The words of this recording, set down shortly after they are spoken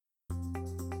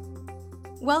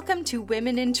Welcome to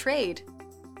Women in Trade,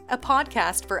 a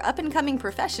podcast for up-and-coming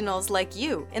professionals like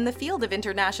you in the field of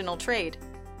international trade.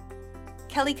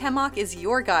 Kelly Kemmock is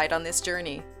your guide on this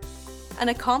journey, an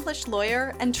accomplished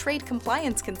lawyer and trade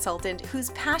compliance consultant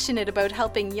who's passionate about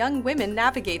helping young women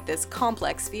navigate this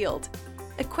complex field,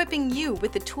 equipping you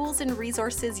with the tools and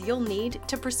resources you'll need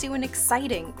to pursue an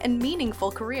exciting and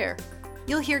meaningful career.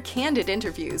 You'll hear candid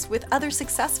interviews with other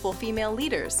successful female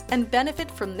leaders and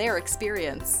benefit from their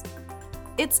experience.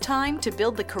 It's time to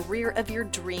build the career of your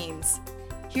dreams.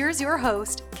 Here's your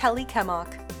host, Kelly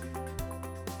Kemmock.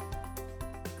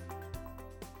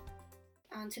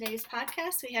 On today's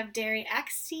podcast, we have Derry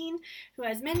Ackstein, who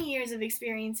has many years of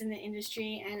experience in the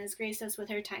industry and has graced us with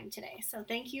her time today. So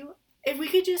thank you. If we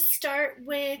could just start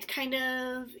with kind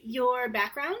of your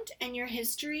background and your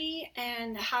history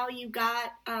and how you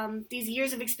got these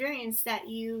years of experience that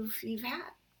you've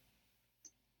had.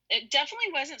 It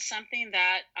definitely wasn't something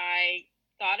that I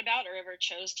thought about or ever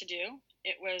chose to do.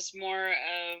 It was more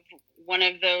of one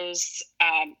of those,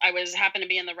 happened to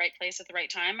be in the right place at the right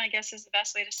time, I guess is the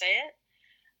best way to say it.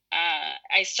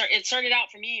 It started out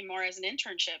for me more as an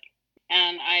internship,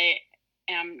 and I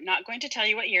am not going to tell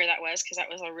you what year that was because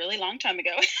that was a really long time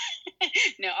ago.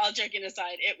 No, all joking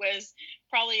aside, it was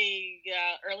probably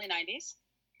early 90s,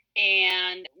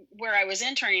 and where I was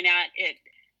interning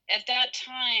at that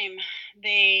time,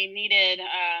 they needed,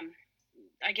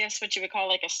 I guess what you would call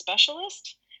like a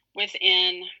specialist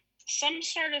within some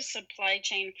sort of supply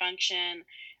chain function,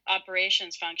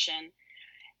 operations function,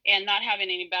 and not having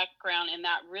any background in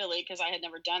that really, because I had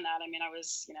never done that. I mean, I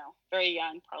was, very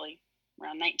young, probably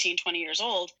around 19, 20 years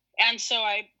old. And so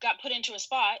I got put into a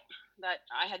spot that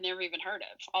I had never even heard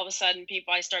of. All of a sudden,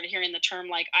 I started hearing the term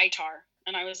like ITAR.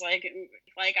 And I was like,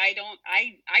 I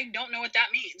don't know what that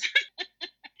means.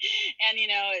 And,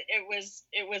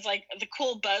 it was like the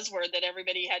cool buzzword that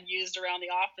everybody had used around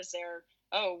the office there.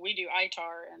 Oh, we do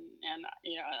ITAR. And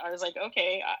I was like,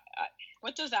 okay,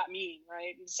 what does that mean,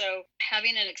 right? And so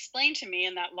having it explained to me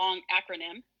in that long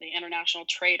acronym, the International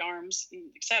Trade Arms,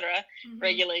 et cetera,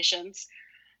 regulations,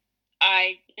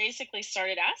 I basically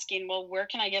started asking, well, where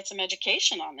can I get some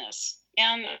education on this?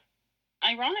 And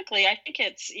ironically, I think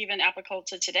it's even applicable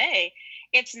to today.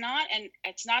 It's not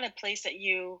a place that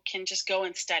you can just go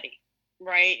and study,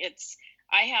 right?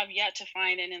 I have yet to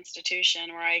find an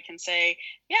institution where I can say,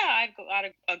 yeah, I've got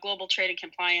a global trade and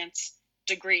compliance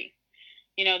degree.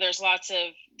 There's lots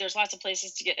of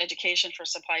places to get education for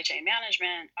supply chain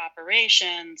management,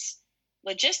 operations,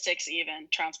 logistics, even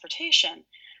transportation.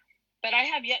 But I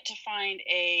have yet to find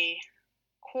a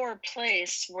core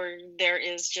place where there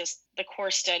is just the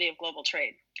core study of global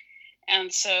trade.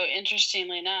 And so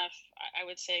interestingly enough, I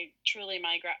would say truly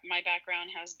my background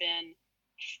has been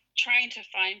trying to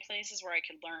find places where I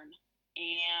could learn.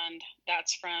 And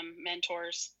that's from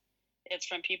mentors. It's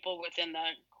from people within the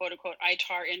quote unquote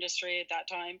ITAR industry at that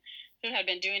time who had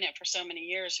been doing it for so many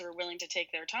years, who were willing to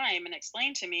take their time and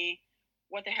explain to me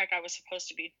what the heck I was supposed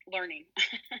to be learning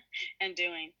and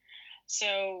doing.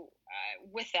 So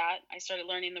with that, I started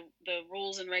learning the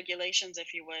rules and regulations,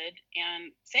 if you would.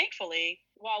 And thankfully,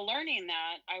 while learning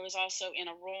that, I was also in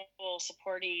a role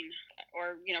supporting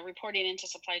or, reporting into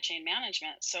supply chain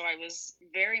management. So I was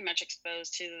very much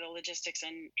exposed to the logistics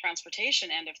and transportation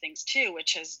end of things too,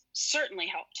 which has certainly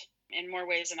helped in more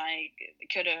ways than I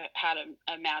could have had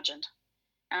imagined.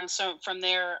 And so from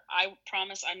there, I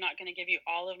promise I'm not going to give you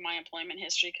all of my employment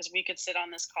history because we could sit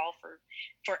on this call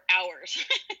for hours.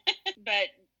 But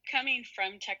coming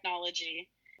from technology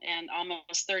and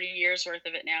almost 30 years worth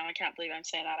of it now, I can't believe I'm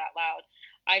saying that out loud.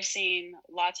 I've seen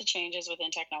lots of changes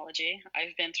within technology.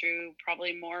 I've been through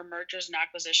probably more mergers and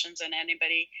acquisitions than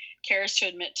anybody cares to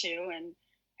admit to. And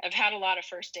I've had a lot of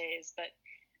first days, but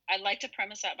I'd like to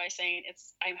premise that by saying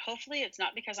hopefully it's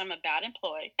not because I'm a bad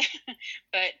employee,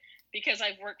 but because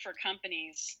I've worked for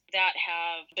companies that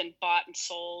have been bought and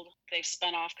sold, they've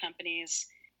spun off companies.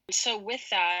 So with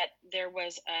that, there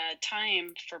was a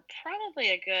time for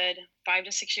probably a good 5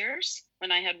 to 6 years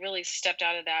when I had really stepped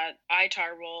out of that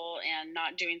ITAR role and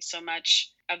not doing so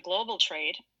much of global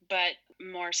trade, but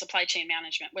more supply chain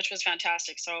management, which was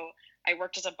fantastic. So I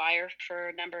worked as a buyer for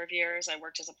a number of years. I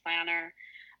worked as a planner.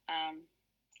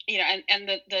 And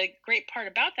the great part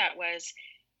about that was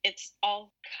it's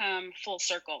all come full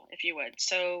circle, if you would.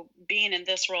 So being in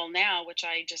this role now, which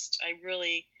I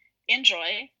really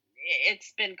enjoy,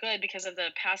 it's been good because of the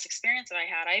past experience that I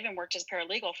had. I even worked as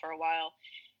paralegal for a while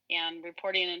and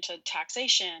reporting into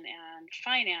taxation and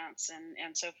finance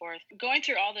and so forth. Going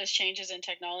through all those changes in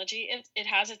technology, it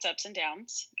has its ups and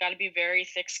downs. Got to be very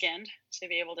thick-skinned to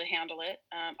be able to handle it.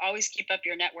 Always keep up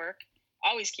your network.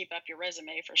 Always keep up your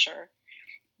resume for sure.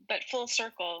 But full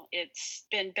circle, it's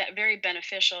been very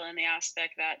beneficial in the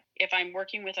aspect that if I'm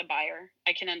working with a buyer,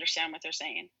 I can understand what they're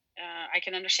saying. I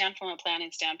can understand from a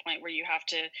planning standpoint where you have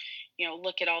to,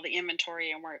 look at all the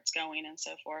inventory and where it's going and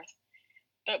so forth.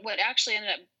 But what actually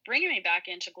ended up bringing me back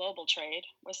into global trade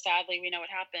was, sadly, we know what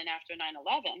happened after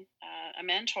 9/11. A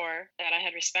mentor that I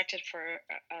had respected for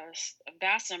a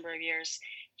vast number of years,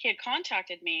 he had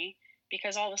contacted me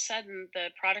because all of a sudden the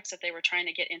products that they were trying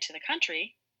to get into the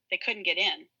country, they couldn't get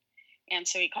in. And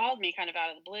so he called me kind of out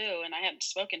of the blue, and I hadn't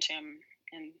spoken to him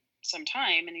in some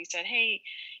time. And he said, hey,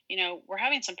 we're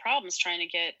having some problems trying to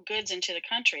get goods into the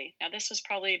country. Now, this was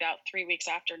probably about 3 weeks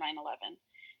after 9/11.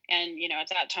 And, at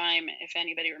that time, if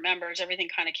anybody remembers, everything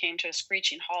kind of came to a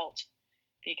screeching halt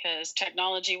because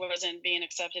technology wasn't being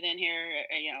accepted in here.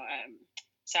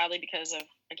 Sadly, because of,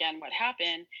 again, what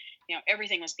happened,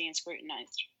 everything was being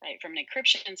scrutinized, right, from an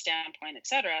encryption standpoint, et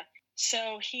cetera.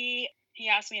 So he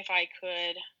asked me if I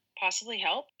could possibly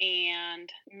help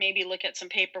and maybe look at some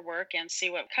paperwork and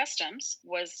see what customs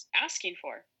was asking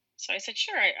for. So I said,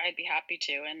 sure, I'd be happy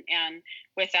to. And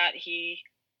with that, he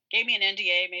gave me an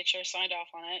NDA, made sure I signed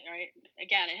off on it, right?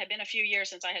 Again, it had been a few years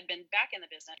since I had been back in the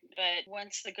business. But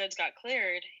once the goods got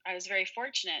cleared, I was very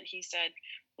fortunate. He said,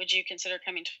 would you consider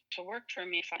coming to work for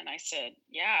me? And I said,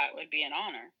 yeah, it would be an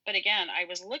honor. But again, I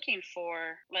was looking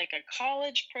for like a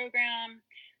college program,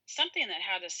 something that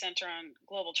had a center on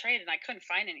global trade, and I couldn't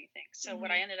find anything. So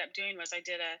what I ended up doing was I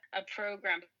did a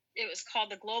program. It was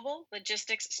called the Global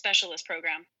Logistics Specialist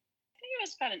Program. I think it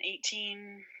was about an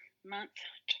 18-month,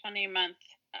 20-month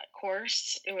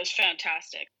course. It was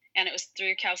fantastic. And it was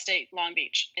through Cal State Long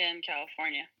Beach in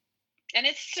California. And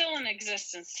it's still in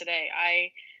existence today.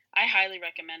 I highly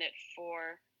recommend it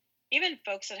for even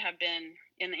folks that have been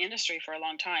in the industry for a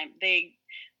long time.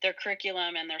 Their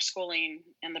curriculum and their schooling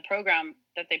and the program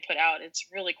that they put out, it's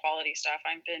really quality stuff.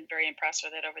 I've been very impressed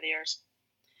with it over the years.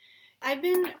 I've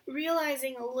been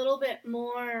realizing a little bit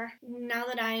more now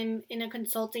that I'm in a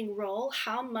consulting role,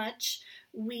 how much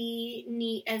we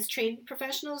need, as trade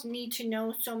professionals, need to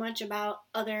know so much about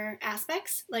other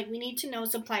aspects. Like we need to know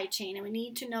supply chain and we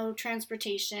need to know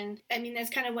transportation. I mean, that's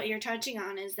kind of what you're touching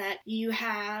on, is that you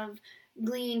have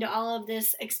gleaned all of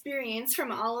this experience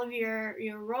from all of your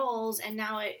roles, and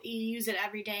now you use it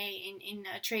every day in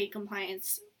a trade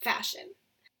compliance fashion.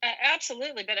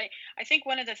 Absolutely. But I think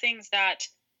one of the things that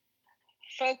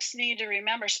folks need to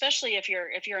remember, especially if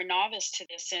you're a novice to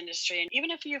this industry, and even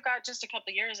if you've got just a couple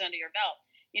of years under your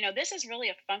belt, this is really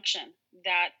a function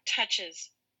that touches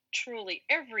truly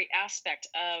every aspect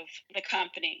of the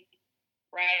company,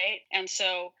 right? And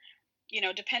so,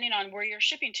 depending on where you're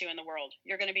shipping to in the world,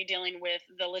 you're going to be dealing with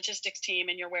the logistics team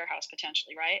in your warehouse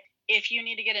potentially, right? If you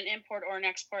need to get an import or an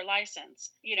export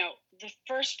license, the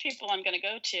first people I'm going to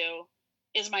go to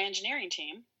is my engineering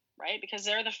team, right? Because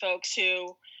they're the folks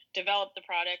who develop the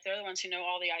product. They're the ones who know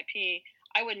all the IP.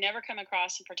 I would never come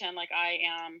across and pretend like I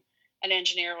am an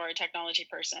engineer or a technology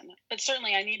person, but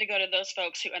certainly I need to go to those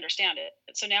folks who understand it.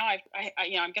 So now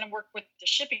I'm going to work with the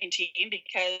shipping team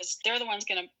because they're the ones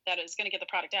that is going to get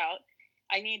the product out.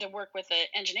 I need to work with the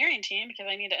engineering team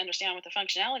because I need to understand what the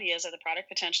functionality is of the product,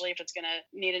 potentially if it's going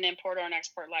to need an import or an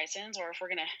export license, or if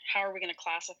how are we going to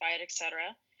classify it, et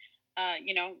cetera.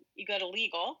 You go to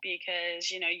legal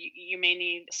because, you may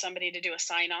need somebody to do a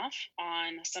sign off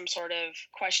on some sort of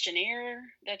questionnaire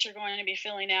that you're going to be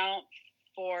filling out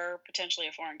for potentially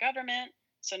a foreign government.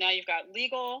 So now you've got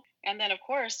legal. And then, of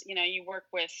course, you work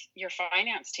with your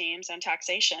finance teams and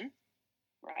taxation,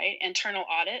 right? Internal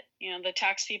audit. The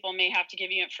tax people may have to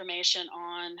give you information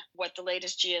on what the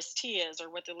latest GST is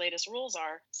or what the latest rules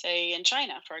are, say in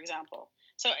China, for example.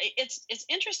 So it's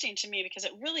interesting to me because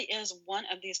it really is one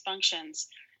of these functions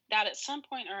that at some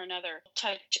point or another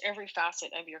touch every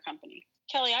facet of your company.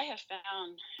 Kelly, I have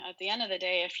found at the end of the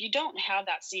day, if you don't have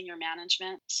that senior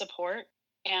management support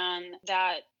and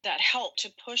that help to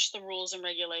push the rules and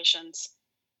regulations,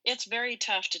 it's very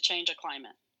tough to change a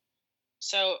climate.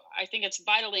 So I think it's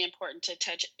vitally important to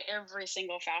touch every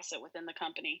single facet within the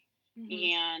company.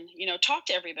 And, talk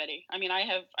to everybody. I mean,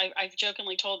 I've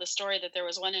jokingly told the story that there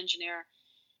was one engineer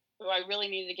who I really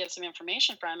needed to get some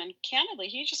information from. And candidly,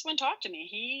 he just wouldn't talk to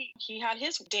me. He had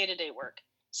his day-to-day work.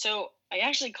 So I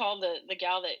actually called the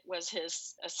gal that was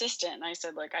his assistant. And I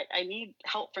said, look, I need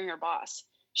help from your boss.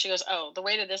 She goes, oh, the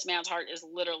way to this man's heart is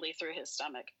literally through his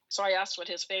stomach. So I asked what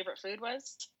his favorite food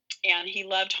was. And he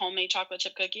loved homemade chocolate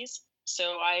chip cookies.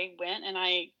 So I went, and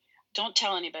I don't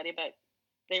tell anybody, but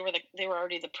they were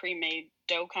already the pre-made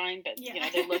dough kind, but yeah.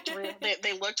 They looked real,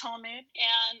 they looked homemade.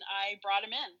 And I brought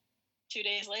him in 2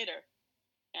 days later,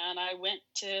 and I went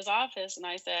to his office and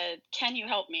I said, can you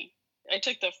help me? I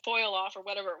took the foil off or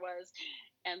whatever it was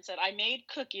and said, I made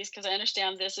cookies because I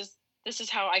understand this is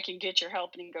how I can get your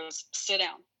help. And he goes, sit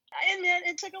down. I admit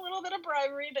it took a little bit of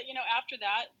bribery, but after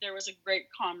that, there was a great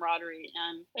camaraderie.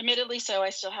 And admittedly so, I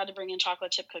still had to bring in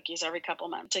chocolate chip cookies every couple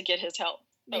months to get his help.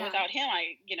 But without him,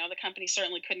 the company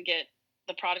certainly couldn't get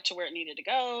the product to where it needed to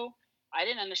go. I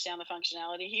didn't understand the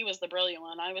functionality. He was the brilliant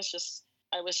one. I was just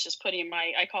putting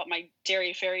I call it my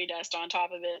dairy fairy dust on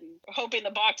top of it and hoping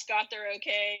the box got there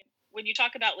okay. When you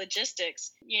talk about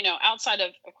logistics, outside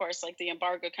of course, like the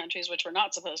embargo countries, which we're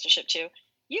not supposed to ship to,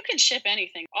 you can ship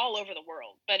anything all over the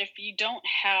world. But if you don't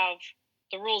have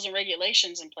the rules and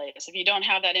regulations in place, if you don't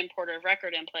have that importer of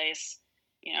record in place,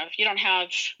 if you don't have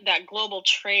that global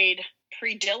trade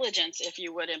pre-diligence, if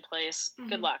you would, in place,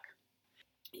 good luck.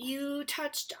 You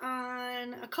touched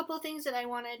on a couple of things that I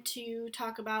wanted to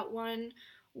talk about. One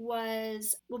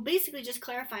was, basically just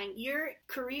clarifying, your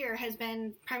career has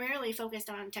been primarily focused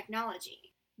on technology.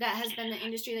 That has been the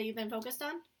industry that you've been focused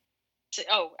on?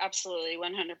 Oh, absolutely,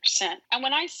 100%. And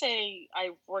when I say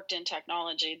I've worked in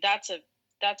technology, that's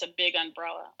a big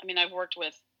umbrella. I mean, I've worked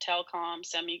with telecom,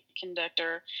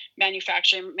 semiconductor,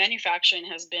 manufacturing. Manufacturing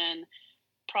has been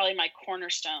probably my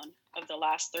cornerstone of the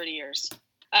last 30 years.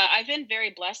 I've been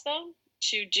very blessed, though,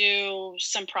 to do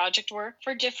some project work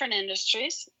for different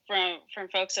industries from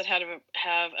folks that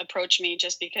have approached me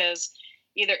just because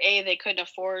either A, they couldn't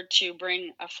afford to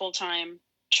bring a full-time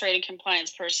trade and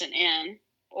compliance person in,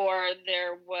 or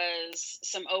there was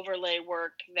some overlay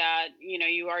work that,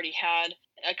 you already had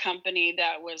a company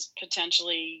that was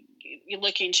potentially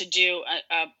looking to do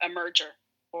a merger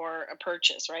or a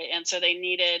purchase, right? And so they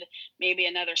needed maybe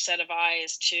another set of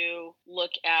eyes to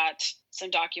look at some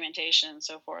documentation and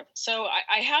so forth. So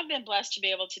I have been blessed to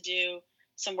be able to do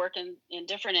some work in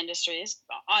different industries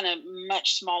on a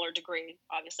much smaller degree,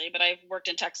 obviously, but I've worked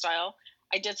in textile.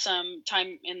 I did some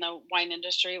time in the wine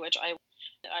industry, which I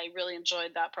really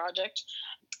enjoyed that project.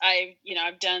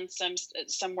 I've done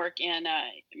some work in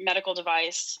medical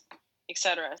device,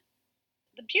 etc.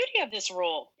 The beauty of this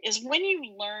role is when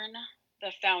you learn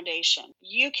the foundation,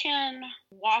 you can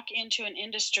walk into an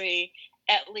industry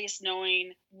at least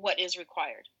knowing what is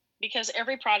required, because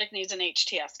every product needs an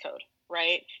HTS code,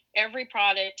 right? Every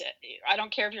product, I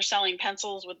don't care if you're selling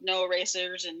pencils with no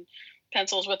erasers and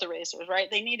pencils with erasers, right?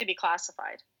 They need to be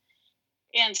classified.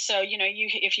 And so,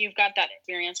 if you've got that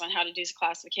experience on how to do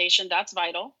classification, that's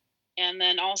vital. And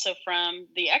then also from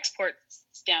the export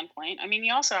standpoint, I mean,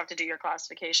 you also have to do your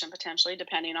classification potentially,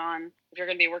 depending on if you're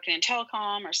going to be working in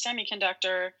telecom or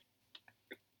semiconductor.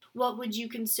 What would you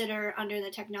consider under the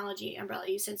technology umbrella?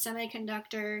 You said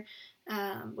semiconductor.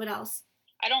 What else?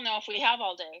 I don't know if we have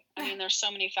all day. I mean, there's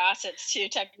so many facets to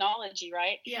technology,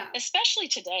 right? Yeah. Especially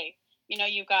today.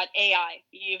 You've got AI,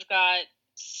 you've got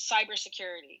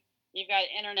cybersecurity, you've got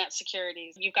internet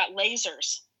security, you've got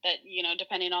lasers that,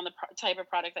 depending on the type of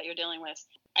product that you're dealing with.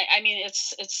 I mean,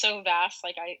 it's so vast.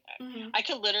 Like I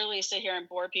could literally sit here and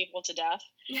bore people to death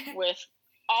with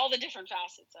all the different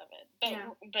facets of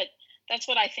it. But that's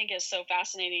what I think is so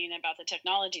fascinating about the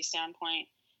technology standpoint,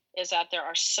 is that there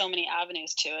are so many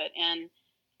avenues to it. And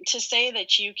to say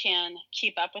that you can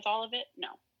keep up with all of it, no.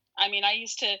 I mean, I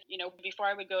used to, before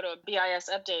I would go to a BIS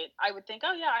update, I would think,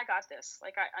 oh yeah, I got this.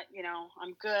 Like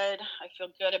I'm good. I feel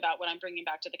good about what I'm bringing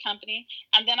back to the company.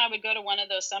 And then I would go to one of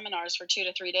those seminars for 2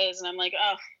 to 3 days, and I'm like,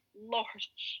 oh Lord,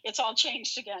 it's all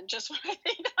changed again. Just when I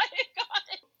think I got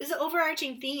it. There's an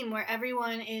overarching theme where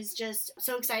everyone is just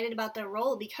so excited about their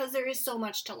role because there is so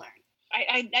much to learn.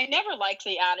 I never liked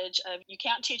the adage of you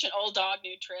can't teach an old dog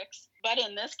new tricks, but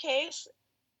in this case,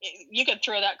 you could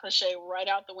throw that cliche right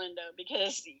out the window,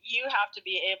 because you have to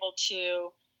be able to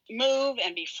move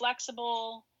and be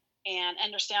flexible and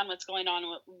understand what's going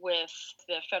on with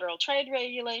the federal trade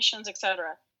regulations,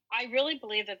 etc. I really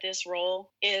believe that this role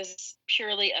is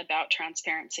purely about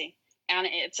transparency, and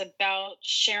it's about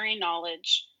sharing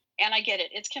knowledge. And I get it.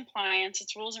 It's compliance,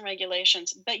 it's rules and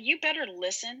regulations, but you better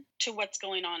listen to what's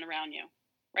going on around you.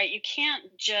 Right? You can't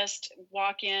just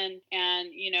walk in and,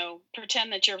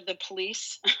 pretend that you're the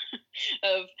police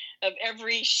of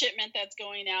every shipment that's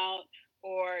going out,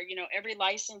 or, every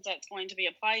license that's going to be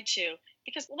applied to,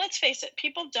 because let's face it,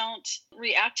 people don't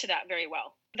react to that very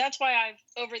well. That's why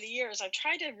over the years, I've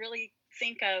tried to really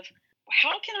think of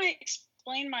how can I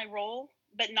explain my role,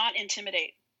 but not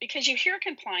intimidate? Because you hear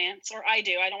compliance, or I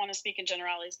do, I don't want to speak in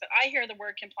generalities, but I hear the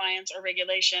word compliance or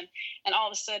regulation, and all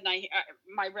of a sudden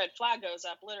my red flag goes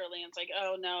up literally, and it's like,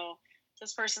 oh no,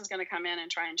 this person's going to come in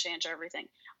and try and change everything.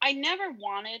 I never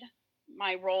wanted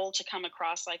my role to come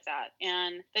across like that.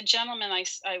 And the gentleman I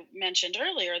mentioned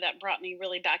earlier that brought me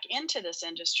really back into this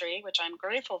industry, which I'm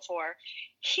grateful for,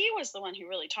 he was the one who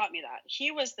really taught me that.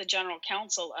 He was the general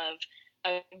counsel of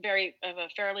a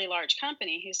fairly large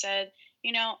company who said,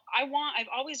 I've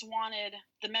always wanted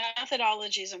the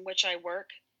methodologies in which I work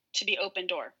to be open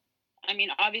door. I mean,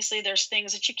 obviously there's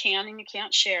things that you can and you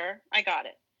can't share. I got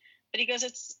it. But he goes,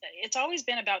 it's always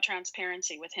been about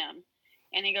transparency with him.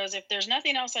 And he goes, if there's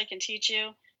nothing else I can teach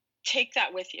you, take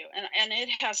that with you. And it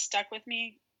has stuck with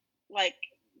me like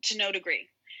to no degree,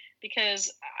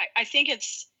 because I think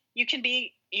you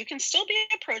can still be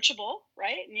approachable,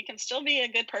 right? And you can still be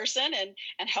a good person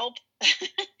and help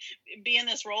be in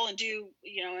this role and do,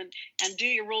 and do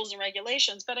your rules and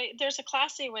regulations. But there's a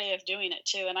classy way of doing it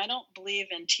too. And I don't believe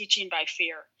in teaching by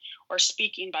fear or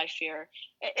speaking by fear.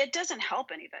 It doesn't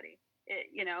help anybody.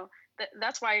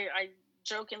 That's why I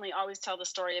jokingly always tell the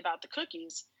story about the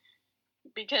cookies,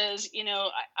 because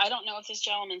I don't know if this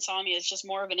gentleman saw me as just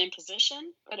more of an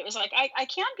imposition, but it was like I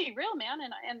can be real, man,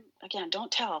 and again,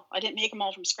 don't tell, I didn't make them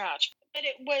all from scratch, but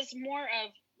it was more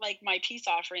of like my peace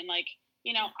offering, like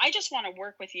I just want to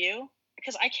work with you,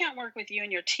 because I can't work with you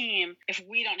and your team if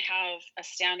we don't have a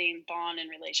standing bond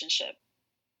and relationship.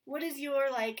 What is your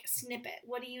snippet?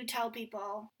 What do you tell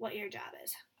people what your job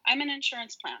is? I'm an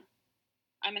insurance plan.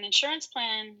 I'm an insurance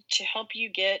plan to help you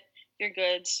get your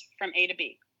goods from A to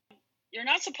B. You're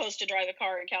not supposed to drive a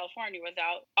car in California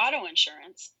without auto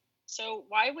insurance. So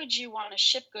why would you want to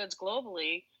ship goods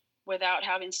globally without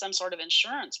having some sort of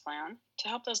insurance plan to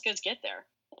help those goods get there?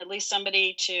 At least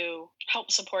somebody to help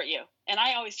support you. And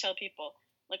I always tell people,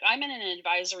 I'm in an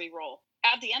advisory role.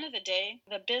 At the end of the day,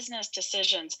 the business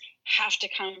decisions have to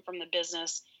come from the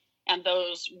business and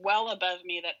those well above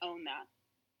me that own that.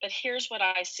 But here's what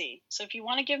I see. So if you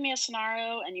want to give me a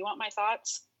scenario and you want my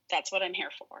thoughts, that's what I'm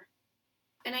here for.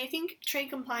 And I think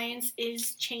trade compliance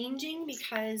is changing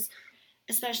because,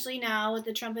 especially now with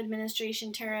the Trump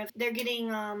administration tariff, they're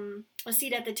getting a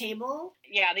seat at the table.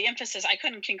 Yeah, the emphasis, I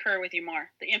couldn't concur with you more.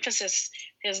 The emphasis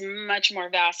is much more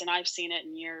vast, and I've seen it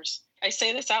in years. I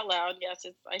say this out loud. Yes,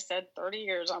 I said 30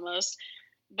 years almost.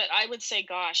 But I would say,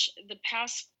 gosh, the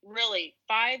past really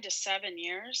 5 to 7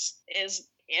 years is,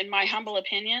 in my humble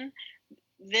opinion,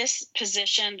 this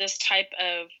position, this type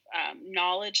of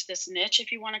knowledge, this niche,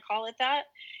 if you want to call it that,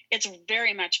 it's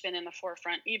very much been in the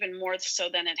forefront, even more so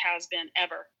than it has been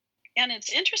ever. And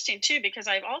it's interesting too, because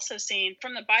I've also seen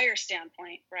from the buyer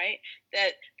standpoint, right,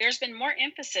 that there's been more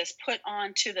emphasis put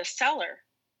on to the seller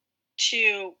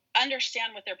to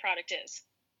understand what their product is.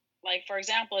 Like, for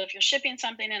example, if you're shipping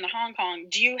something into Hong Kong,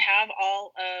 do you have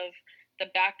all of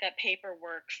the backup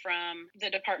paperwork from the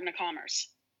Department of Commerce?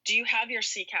 Do you have your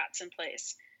CCATs in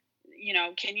place?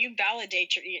 Can you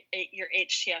validate your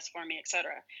HTS for me, et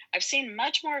cetera? I've seen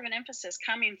much more of an emphasis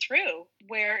coming through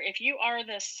where if you are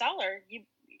the seller,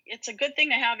 it's a good thing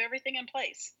to have everything in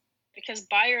place, because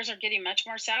buyers are getting much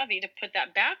more savvy to put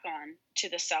that back on to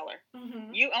the seller.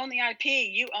 Mm-hmm. You own the IP,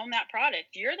 you own that product.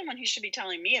 You're the one who should be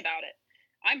telling me about it.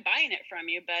 I'm buying it from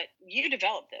you, but you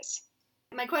developed this.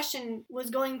 My question was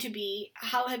going to be,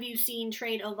 how have you seen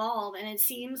trade evolve? And it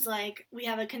seems like we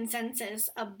have a consensus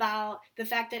about the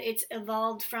fact that it's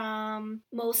evolved from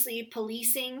mostly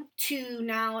policing to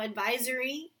now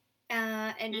advisory,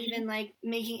 and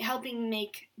mm-hmm. even helping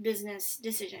make business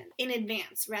decisions in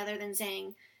advance rather than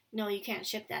saying, no, you can't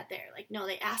ship that there. No,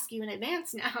 they ask you in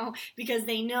advance now because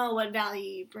they know what value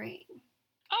you bring.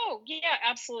 Oh, yeah,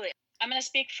 absolutely. I'm going to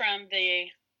speak from the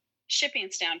shipping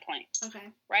standpoint. Okay.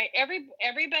 Right?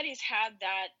 Everybody's had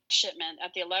that shipment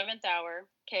at the 11th hour.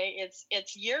 Okay.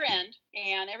 It's year end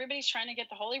and everybody's trying to get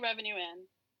the holy revenue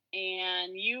in,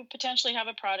 and you potentially have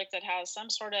a product that has some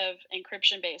sort of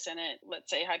encryption base in it,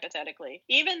 let's say hypothetically.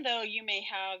 Even though you may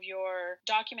have your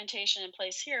documentation in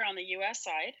place here on the US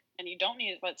side, and you don't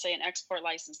need, let's say, an export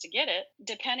license to get it,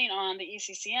 depending on the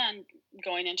ECCN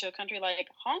going into a country like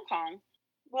Hong Kong,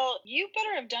 well, you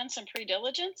better have done some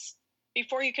pre-diligence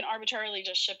before you can arbitrarily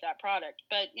just ship that product.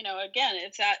 But, again,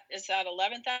 it's that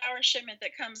 11th hour shipment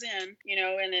that comes in,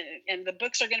 and the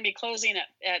books are going to be closing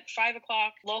at 5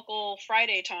 o'clock local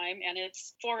Friday time, and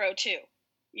it's 4:02,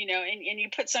 and you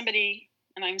put somebody,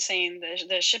 and I'm saying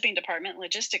the shipping department,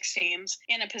 logistics teams,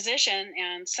 in a position,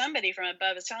 and somebody from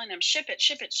above is telling them, ship it,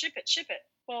 ship it, ship it, ship it.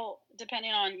 Well,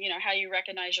 depending on, how you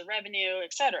recognize your revenue,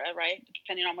 et cetera, right?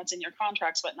 Depending on what's in your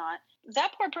contracts, whatnot,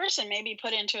 that poor person may be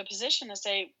put into a position to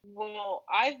say, well,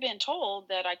 I've been told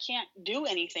that I can't do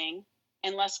anything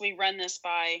unless we run this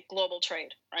by global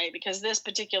trade, right? Because this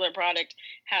particular product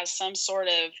has some sort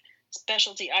of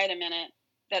specialty item in it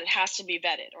that it has to be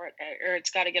vetted or it's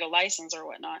got to get a license or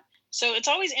whatnot. So it's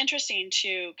always interesting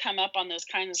to come up on those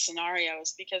kinds of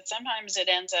scenarios, because sometimes it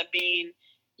ends up being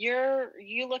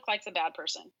you look like the bad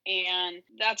person. And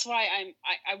that's why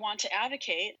I want to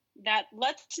advocate that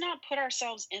let's not put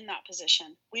ourselves in that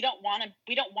position. We don't want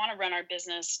to run our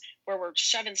business where we're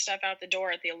shoving stuff out the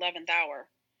door at the 11th hour,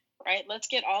 right? Let's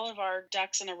get all of our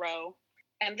ducks in a row.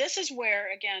 And this is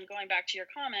where, again, going back to your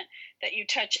comment, that you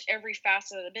touch every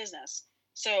facet of the business.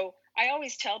 So I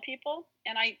always tell people,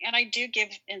 and I do give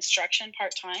instruction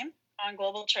part-time on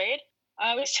global trade.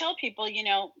 I always tell people,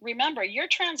 remember, your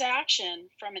transaction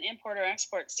from an import or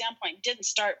export standpoint didn't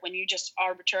start when you just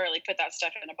arbitrarily put that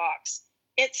stuff in a box.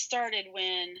 It started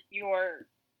when your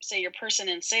person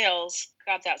in sales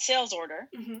got that sales order,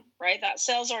 right? That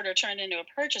sales order turned into a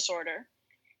purchase order.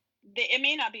 It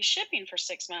may not be shipping for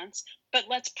 6 months, but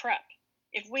let's prep.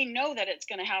 If we know that it's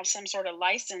going to have some sort of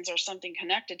license or something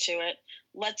connected to it,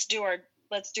 let's do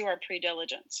our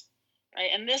pre-diligence,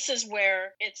 right? And this is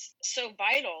where it's so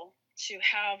vital to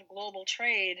have global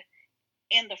trade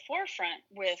in the forefront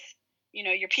with,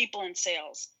 your people in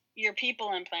sales, your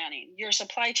people in planning, your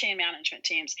supply chain management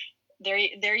teams. There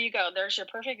you go. There's your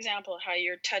perfect example of how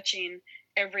you're touching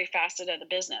every facet of the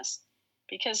business.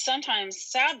 Because sometimes,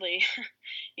 sadly,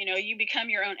 you become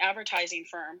your own advertising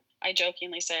firm. I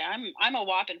jokingly say I'm a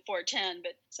whopping 4'10",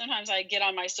 but sometimes I get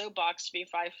on my soapbox to be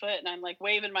 5 foot, and I'm like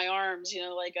waving my arms,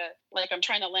 like I'm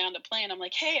trying to land a plane. I'm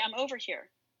like, hey, I'm over here.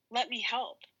 Let me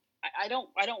help. I don't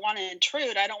want to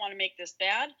intrude. I don't want to make this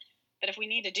bad. But if we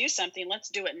need to do something, let's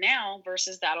do it now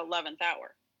versus that 11th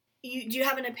hour. Do you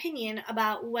have an opinion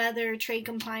about whether trade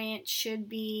compliance should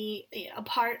be a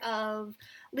part of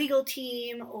legal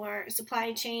team or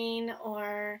supply chain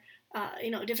or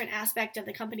different aspect of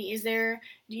the company? Do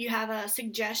you have a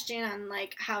suggestion on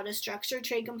how to structure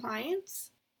trade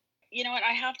compliance? You know what?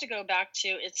 I have to go back to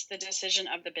it's the decision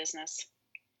of the business,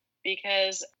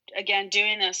 because again,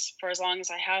 doing this for as long as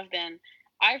I have been,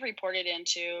 I've reported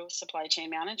into supply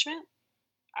chain management.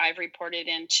 I've reported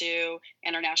into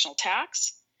international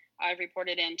tax. I've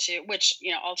reported into, which,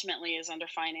 ultimately is under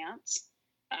finance.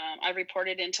 I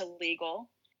reported into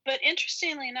legal. But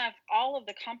interestingly enough, all of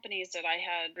the companies that I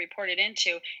had reported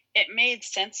into, it made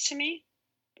sense to me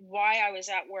why I was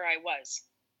at where I was,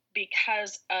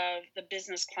 because of the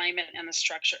business climate and the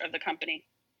structure of the company.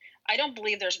 I don't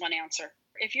believe there's one answer.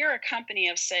 If you're a company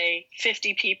of, say,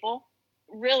 50 people,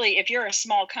 really, if you're a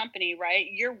small company, right,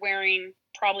 you're wearing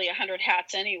probably 100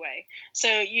 hats anyway. So,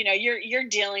 you're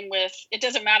dealing with, it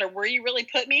doesn't matter where you really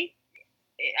put me.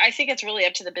 I think it's really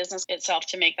up to the business itself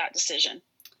to make that decision.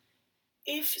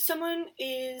 If someone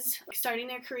is starting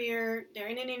their career, they're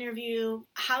in an interview,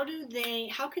 how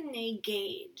can they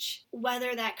gauge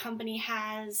whether that company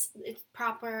has its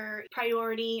proper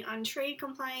priority on trade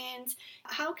compliance?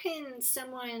 How can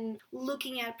someone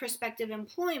looking at prospective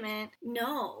employment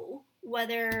know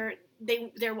whether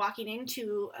they're walking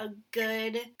into a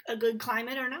good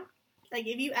climate or not?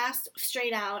 If you asked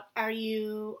straight out, do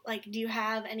you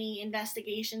have any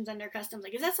investigations under customs?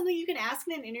 Is that something you can ask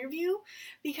in an interview?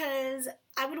 Because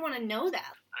I would want to know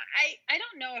that. I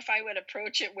don't know if I would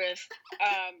approach it with,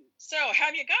 so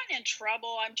have you gotten in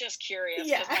trouble? I'm just curious,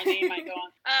 because my name might go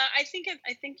on. I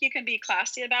think you can be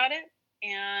classy about it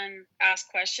and ask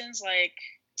questions like,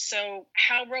 so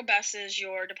how robust is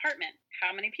your department?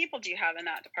 How many people do you have in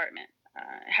that department?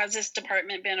 Has this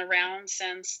department been around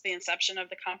since the inception of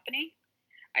the company?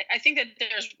 I think that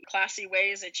there's classy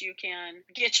ways that you can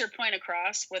get your point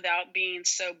across without being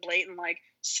so blatant,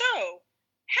 so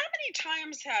how many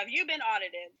times have you been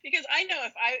audited? Because I know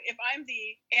if I'm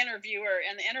the interviewer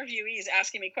and the interviewee is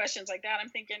asking me questions like that, I'm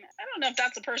thinking, I don't know if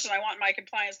that's the person I want in my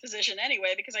compliance position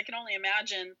anyway, because I can only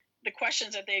imagine the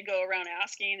questions that they go around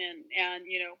asking and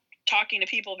talking to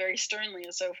people very sternly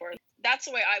and so forth. That's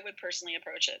the way I would personally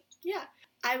approach it. Yeah.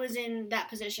 I was in that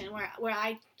position where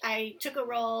I took a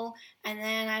role and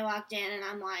then I walked in and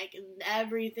I'm like,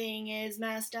 everything is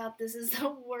messed up. This is the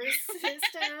worst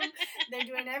system. They're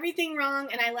doing everything wrong.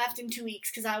 And I left in 2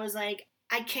 weeks because I was like,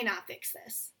 I cannot fix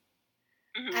this.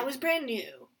 Mm-hmm. I was brand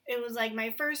new. It was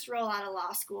my first role out of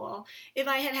law school. If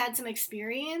I had some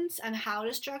experience on how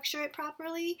to structure it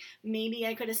properly, maybe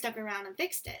I could have stuck around and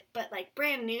fixed it. But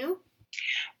brand new.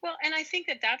 Well, and I think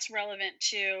that that's relevant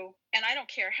to, and I don't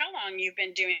care how long you've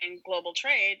been doing global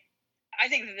trade, I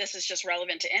think that this is just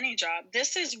relevant to any job.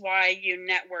 This is why you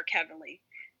network heavily,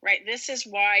 right? This is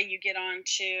why you get on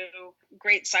to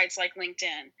great sites like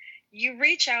LinkedIn. You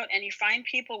reach out and you find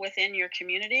people within your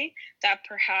community that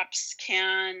perhaps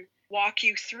can walk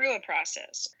you through a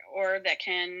process, or that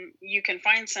you can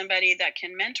find somebody that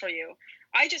can mentor you.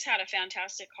 I just had a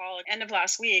fantastic call at the end of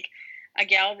last week. a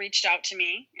gal reached out to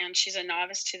me, and she's a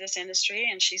novice to this industry,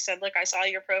 and she said, look, I saw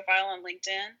your profile on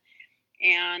LinkedIn,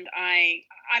 and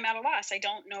I'm at a loss. I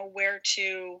don't know where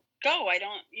to go.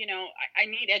 I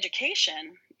need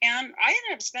education. And I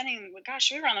ended up spending,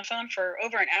 we were on the phone for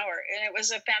over an hour, and it was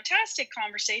a fantastic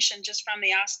conversation just from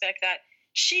the aspect that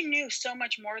she knew so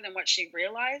much more than what she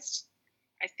realized.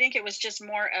 I think it was just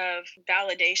more of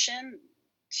validation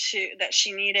that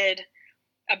she needed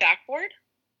a backboard.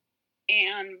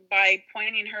 And by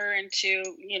pointing her into,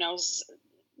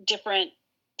 different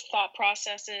thought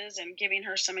processes and giving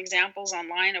her some examples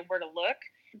online of where to look,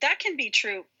 that can be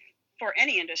true for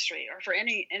any industry or for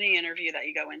any interview that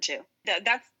you go into.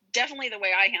 That's definitely the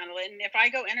way I handle it. And if I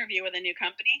go interview with a new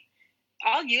company,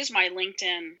 I'll use my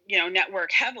LinkedIn,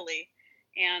 network heavily.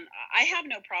 And I have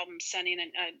no problem sending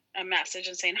a message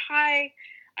and saying, hi,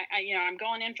 I'm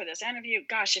going in for this interview.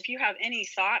 Gosh, if you have any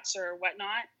thoughts or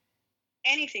whatnot,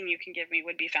 anything you can give me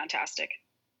would be fantastic.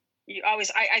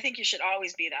 I think you should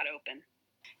always be that open.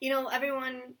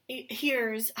 Everyone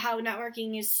hears how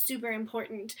networking is super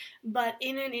important, but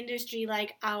in an industry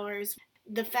like ours,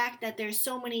 the fact that there's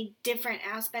so many different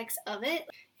aspects of it,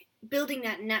 building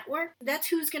that network, that's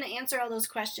who's going to answer all those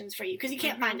questions for you, because you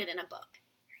can't find it in a book.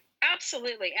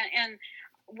 Absolutely. And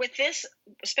with this,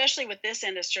 especially with this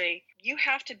industry, you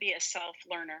have to be a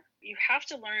self-learner. You have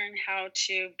to learn how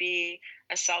to be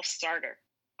a self-starter.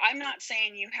 I'm not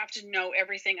saying you have to know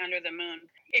everything under the moon.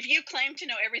 If you claim to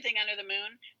know everything under the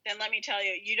moon, then let me tell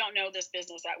you, you don't know this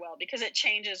business that well, because it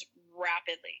changes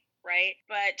rapidly, right?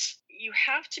 But you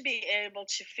have to be able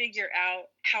to figure out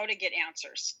how to get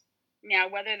answers. Now,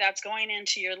 whether that's going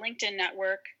into your LinkedIn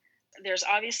network, there's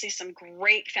obviously some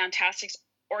great, fantastic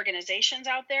organizations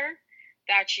out there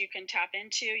that you can tap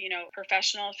into,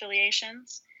 professional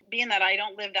affiliations. Being that I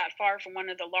don't live that far from one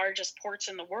of the largest ports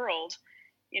in the world,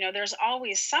 there's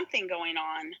always something going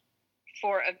on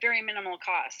for a very minimal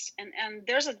cost. And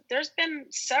there's been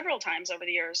several times over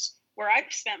the years where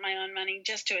I've spent my own money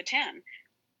just to attend.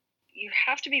 You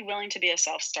have to be willing to be a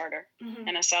self-starter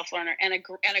and a self-learner and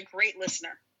a great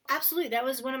listener. Absolutely. That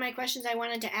was one of my questions I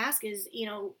wanted to ask is,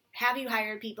 have you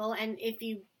hired people? And if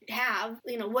you have,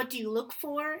 what do you look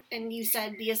for? And you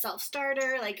said be a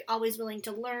self-starter, like always willing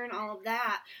to learn, all of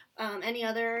that. Any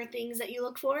other things that you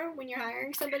look for when you're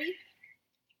hiring somebody?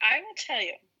 I will tell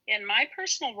you, in my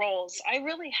personal roles, I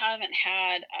really haven't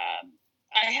had,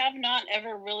 I have not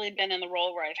ever really been in the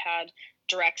role where I've had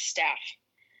direct staff.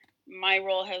 My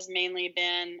role has mainly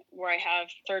been where I have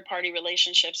third-party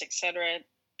relationships, et cetera,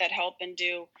 that help and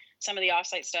do some of the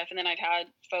offsite stuff. And then I've had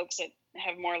folks that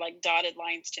have more like dotted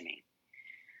lines to me.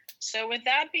 So with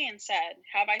that being said,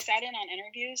 have I sat in on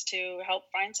interviews to help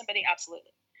find somebody?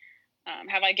 Absolutely.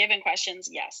 Have I given questions?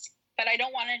 Yes. But I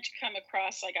don't want it to come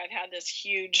across like I've had this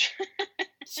huge,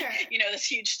 sure, this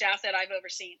huge staff that I've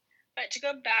overseen. But to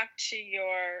go back to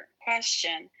your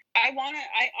question, I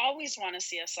always want to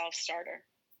see a self-starter.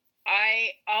 I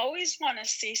always want to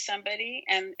see somebody,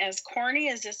 and as corny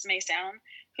as this may sound,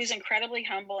 who's incredibly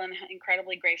humble and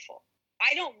incredibly grateful.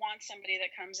 I don't want somebody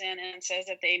that comes in and says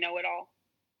that they know it all.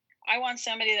 I want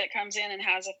somebody that comes in and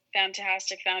has a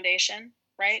fantastic foundation,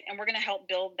 right? And we're going to help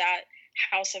build that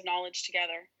house of knowledge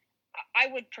together. I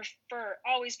would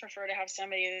always prefer to have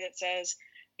somebody that says,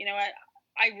 you know what,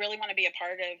 I really want to be a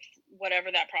part of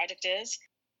whatever that project is,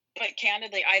 but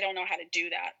candidly, I don't know how to do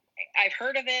that. I've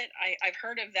heard of it. I've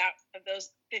heard of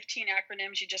those 15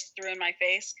 acronyms you just threw in my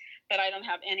face, but I don't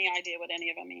have any idea what any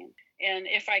of them mean. And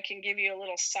if I can give you a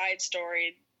little side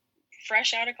story,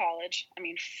 fresh out of college,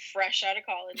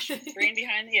 green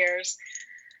behind the ears,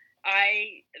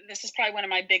 this is probably one of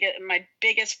my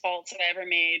biggest faults that I ever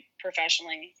made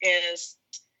professionally is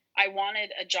I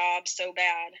wanted a job so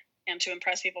bad and to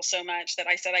impress people so much that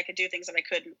I said I could do things that I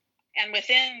couldn't. And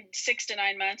within 6 to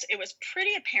 9 months, it was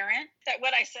pretty apparent that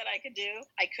what I said I could do,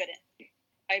 I couldn't.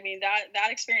 I mean,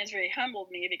 that experience really humbled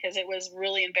me because it was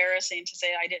really embarrassing to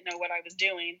say I didn't know what I was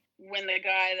doing when the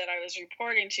guy that I was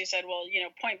reporting to said, well,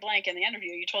 point blank in the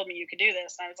interview, you told me you could do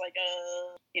this. And I was like,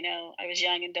 I was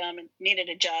young and dumb and needed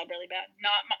a job really bad.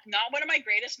 Not one of my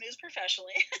greatest moves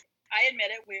professionally. I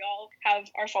admit it. We all have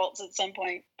our faults at some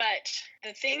point. But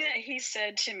the thing that he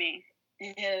said to me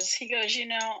is he goes,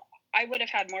 I would have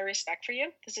had more respect for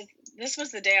you. This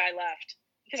was the day I left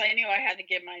because I knew I had to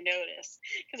give my notice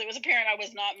because it was apparent I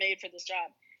was not made for this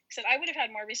job. He said, I would have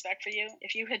had more respect for you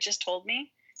if you had just told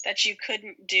me that you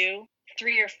couldn't do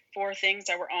 3 or 4 things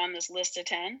that were on this list of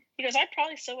 10. He goes, I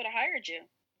probably still would have hired you,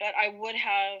 but I would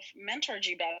have mentored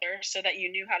you better so that you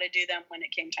knew how to do them when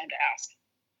it came time to ask.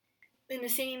 In the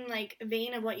same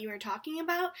vein of what you were talking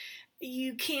about,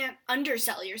 you can't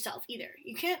undersell yourself either.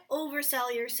 You can't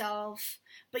oversell yourself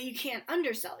but you can't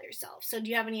undersell yourself. So do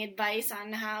you have any advice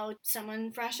on how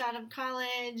someone fresh out of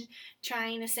college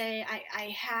trying to say,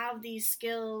 I have these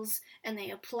skills and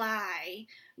they apply,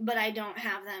 but I don't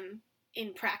have them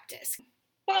in practice?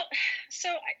 Well, so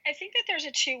I think that there's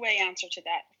a two-way answer to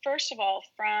that. First of all,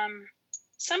 from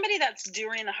somebody that's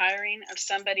doing the hiring of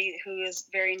somebody who is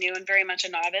very new and very much a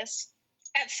novice,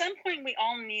 at some point we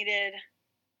all needed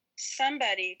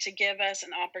somebody to give us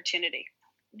an opportunity.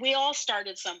 We all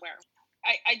started somewhere.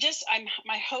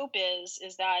 My hope is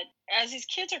that as these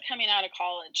kids are coming out of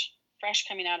college, fresh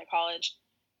coming out of college,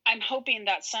 I'm hoping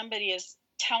that somebody is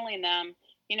telling them,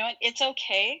 you know what, it's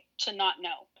okay to not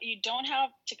know. You don't have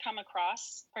to come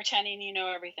across pretending you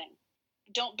know everything.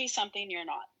 Don't be something you're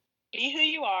not. Be who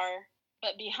you are,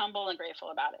 but be humble and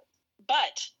grateful about it.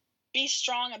 But be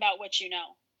strong about what you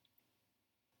know.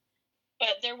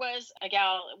 But there was a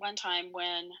gal at one time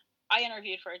when I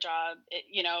interviewed for a job.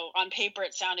 On paper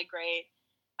it sounded great.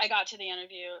 I got to the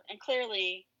interview, and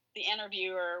clearly the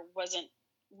interviewer wasn't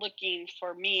looking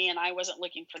for me and I wasn't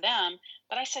looking for them.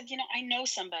 But I said, I know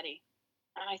somebody,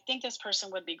 and I think this person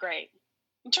would be great.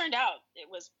 It turned out it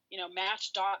was,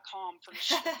 Match.com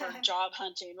for job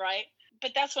hunting, right?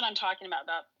 But that's what I'm talking about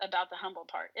the humble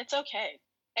part. It's okay.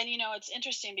 And, it's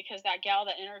interesting because that gal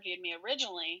that interviewed me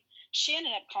originally, she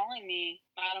ended up calling me,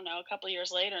 I don't know, a couple of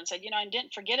years later and said, I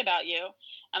didn't forget about you,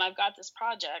 and I've got this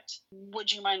project.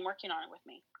 Would you mind working on it with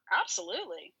me?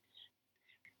 Absolutely.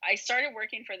 I started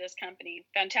working for this company,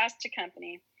 fantastic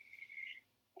company,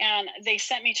 and they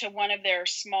sent me to one of their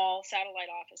small satellite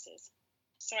offices.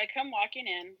 So I come walking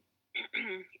in,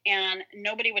 and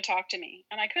nobody would talk to me.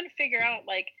 And I couldn't figure out,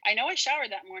 I know I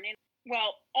showered that morning.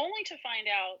 Well, only to find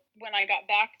out when I got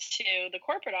back to the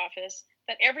corporate office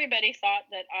that everybody thought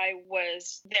that I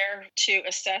was there to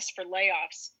assess for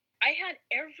layoffs. I had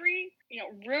every,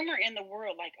 rumor in the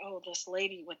world, this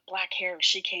lady with black hair,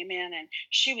 she came in and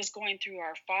she was going through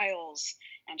our files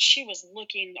and she was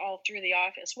looking all through the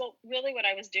office. Well, really what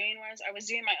I was doing was I was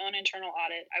doing my own internal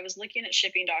audit. I was looking at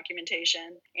shipping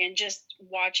documentation and just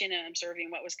watching and observing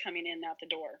what was coming in out the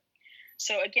door.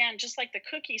 So again, just like the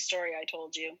cookie story I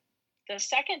told you, the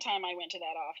second time I went to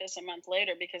that office a month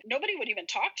later, because nobody would even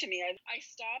talk to me, I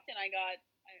stopped and I got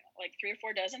 3 or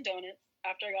 4 dozen donuts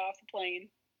after I got off the plane.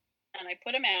 And I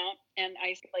put them out and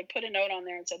I put a note on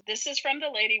there and said, this is from the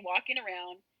lady walking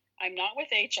around. I'm not with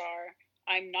HR.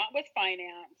 I'm not with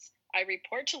finance. I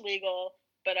report to legal,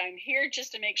 but I'm here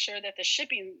just to make sure that the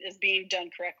shipping is being done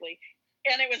correctly.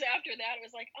 And it was after that, it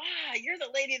was you're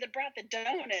the lady that brought the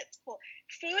donuts. Well,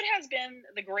 food has been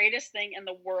the greatest thing in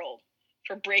the world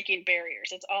for breaking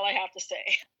barriers. It's all I have to say.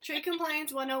 Trade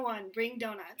Compliance 101, bring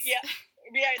donuts. Yeah,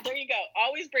 there you go.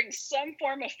 Always bring some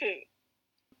form of food.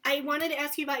 I wanted to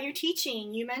ask you about your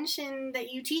teaching. You mentioned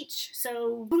that you teach.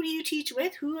 So who do you teach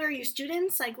with? Who are your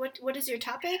students? What is your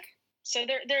topic? So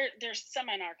there's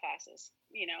seminar classes.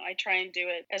 I try and do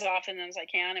it as often as I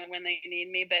can and when they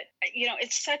need me. But,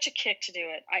 it's such a kick to do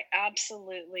it. I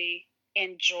absolutely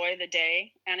enjoy the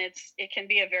day. And it can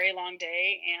be a very long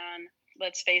day. And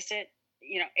let's face it,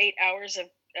 8 hours of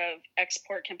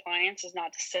export compliance is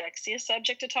not the sexiest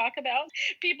subject to talk about.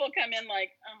 People come in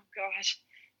oh gosh,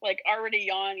 already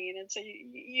yawning, and so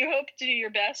you hope to do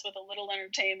your best with a little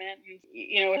entertainment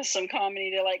and with some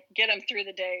comedy to get them through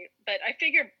the day. But I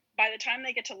figure by the time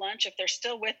they get to lunch, if they're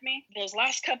still with me, those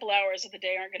last couple hours of the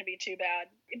day aren't going to be too bad.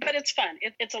 But it's fun.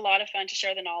 It's a lot of fun to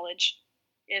share the knowledge.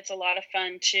 It's a lot of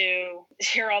fun to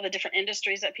hear all the different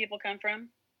industries that people come from.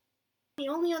 The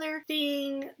only other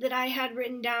thing that I had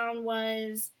written down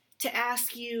was to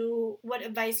ask you what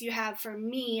advice you have for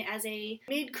me as a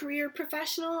mid-career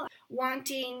professional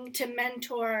wanting to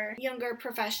mentor younger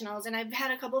professionals. And I've had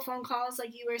a couple phone calls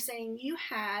like you were saying you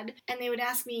had, and they would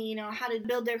ask me, how to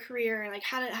build their career,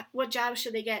 what jobs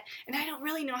should they get? And I don't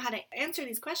really know how to answer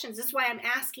these questions. That's why I'm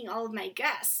asking all of my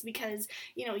guests, because,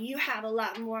 you have a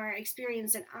lot more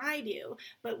experience than I do.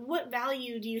 But what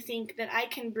value do you think that I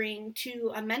can bring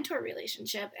to a mentor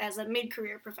relationship as a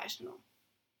mid-career professional?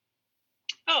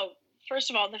 Oh, first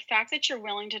of all, the fact that you're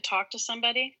willing to talk to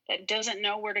somebody that doesn't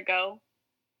know where to go,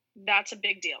 that's a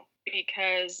big deal,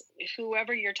 because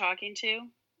whoever you're talking to,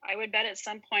 I would bet at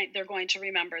some point they're going to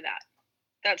remember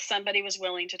that somebody was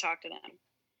willing to talk to them.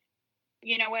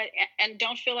 You know what? And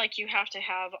don't feel like you have to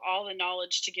have all the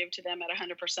knowledge to give to them at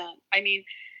 100%. I mean,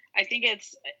 I think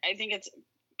it's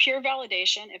pure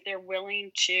validation if they're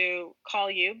willing to call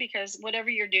you, because whatever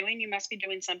you're doing, you must be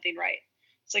doing something right.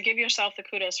 So give yourself the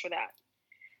kudos for that.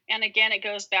 And again, it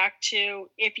goes back to,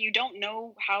 if you don't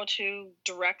know how to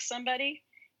direct somebody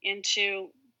into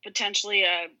potentially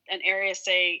an area,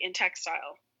 say in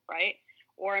textile, right,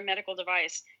 or a medical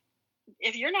device,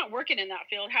 if you're not working in that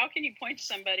field, how can you point to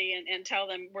somebody and tell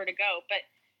them where to go? But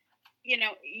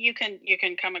you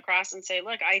can come across and say,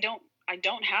 look, I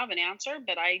don't have an answer,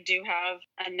 but I do have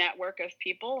a network of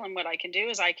people, and what I can do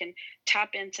is I can tap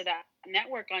into that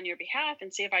network on your behalf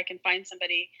and see if I can find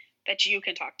somebody that you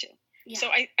can talk to. Yeah. So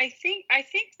I think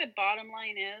the bottom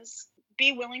line is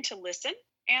be willing to listen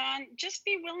and just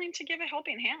be willing to give a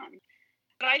helping hand.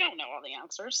 But I don't know all the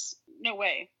answers. No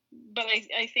way. But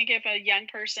I think if a young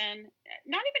person,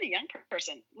 not even a young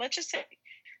person, let's just say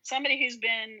somebody who's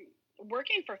been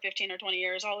working for 15 or 20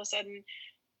 years, all of a sudden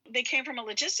they came from a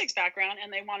logistics background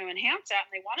and they want to enhance that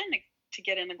and they want to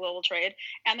get into global trade,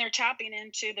 and they're tapping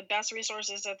into the best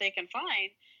resources that they can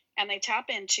find, and they tap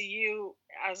into you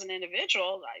as an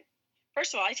individual.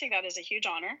 First of all, I take that as a huge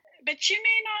honor, but you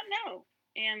may not know.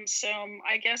 And so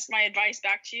I guess my advice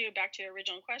back to your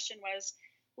original question was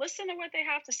listen to what they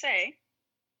have to say.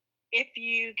 If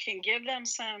you can give them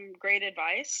some great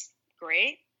advice,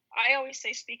 great. I always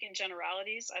say speak in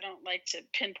generalities. I don't like to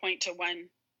pinpoint to one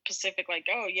specific, like,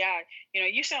 oh yeah,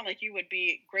 you sound like you would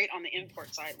be great on the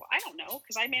import side. Well, I don't know,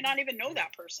 because I may not even know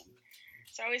that person.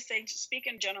 So I always say speak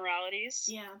in generalities.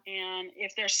 Yeah. And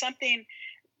if there's something,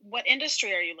 what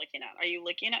industry are you looking at? Are you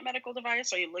looking at medical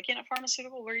device? Are you looking at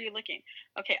pharmaceutical? Where are you looking?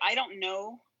 Okay, I don't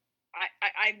know.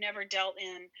 I've never dealt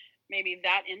in maybe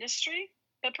that industry,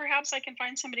 but perhaps I can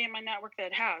find somebody in my network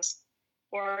that has,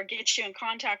 or get you in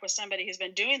contact with somebody who's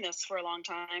been doing this for a long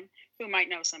time who might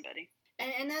know somebody.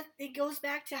 And that it goes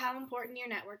back to how important your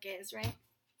network is, right?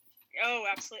 Oh,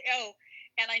 absolutely. Oh,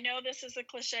 and I know this is a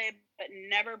cliche, but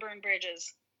never burn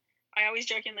bridges. I always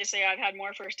jokingly say I've had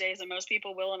more first days than most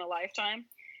people will in a lifetime.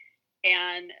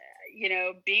 And,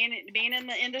 being in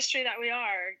the industry that we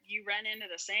are, you run into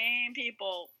the same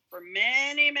people for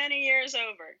many, many years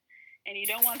over. And you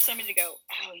don't want somebody to go,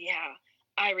 oh, yeah,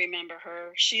 I remember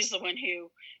her. She's the one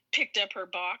who picked up her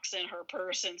box and her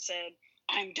purse and said,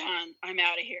 I'm done. I'm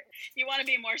out of here. You want to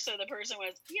be more so the person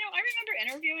was, I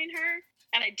remember interviewing her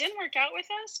and it didn't work out with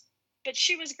us, but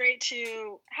she was great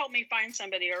to help me find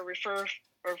somebody or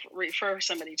refer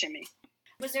somebody to me.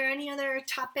 Was there any other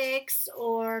topics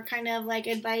or kind of like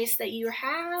advice that you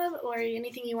have, or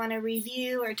anything you want to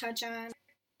review or touch on?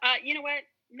 You know what?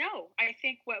 No, I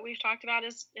think what we've talked about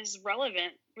is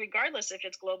relevant, regardless if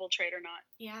it's global trade or not.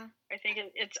 Yeah. I think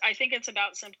it's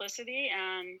about simplicity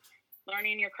and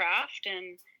learning your craft,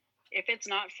 and if it's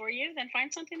not for you, then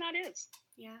find something that is.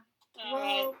 Yeah.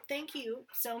 Well, thank you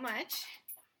so much.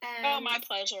 And my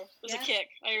pleasure. It was a kick.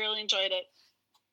 I really enjoyed it.